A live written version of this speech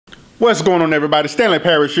What's going on, everybody? Stanley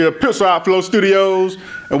Parrish here, Pixel Outflow Studios,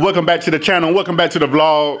 and welcome back to the channel. Welcome back to the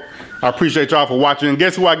vlog. I appreciate y'all for watching. And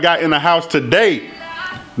guess who I got in the house today?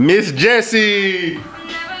 Miss Jesi.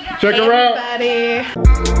 Check her out.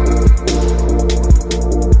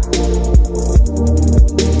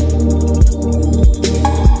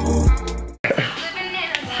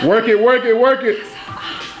 Work it, work it, work it.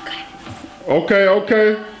 Okay,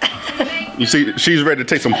 okay. You see, she's ready to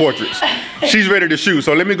take some portraits. She's ready to shoot,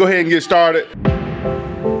 so let me go ahead and get started.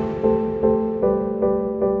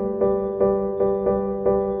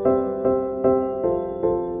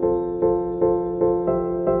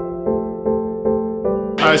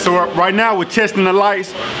 All right, so right now we're testing the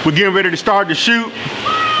lights. We're getting ready to start the shoot.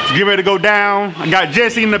 It's getting ready to go down. I got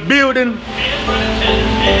Jesi in the building.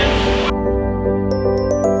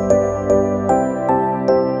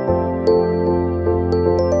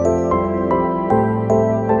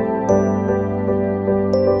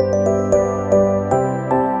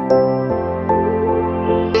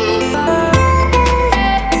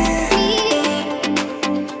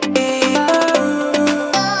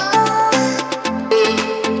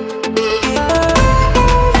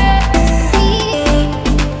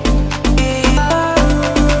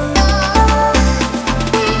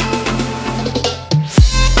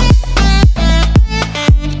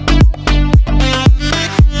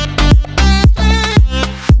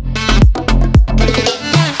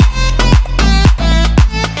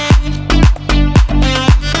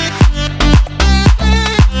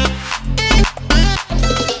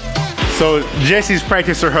 So Jesi's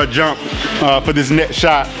practicing her jump for this next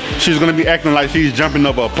shot. She's gonna be acting like she's jumping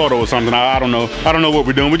over a puddle or something. I don't know. I don't know what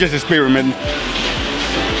we're doing. We're just experimenting.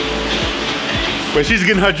 But she's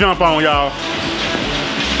getting her jump on, y'all.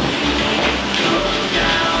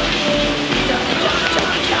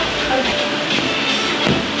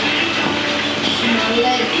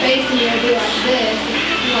 Let it face in here, do like this,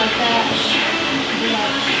 do like that, do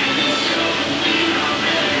like.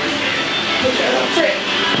 Look at a little trick.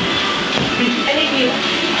 I need you.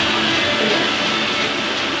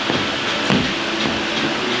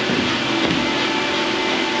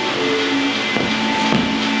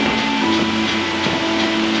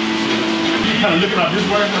 Kind of looking up this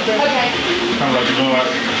way, like that? Okay. Kind of like you're going like,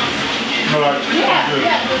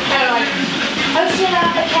 yeah, just kind of like, oh shit,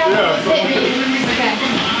 the camera is hitting me.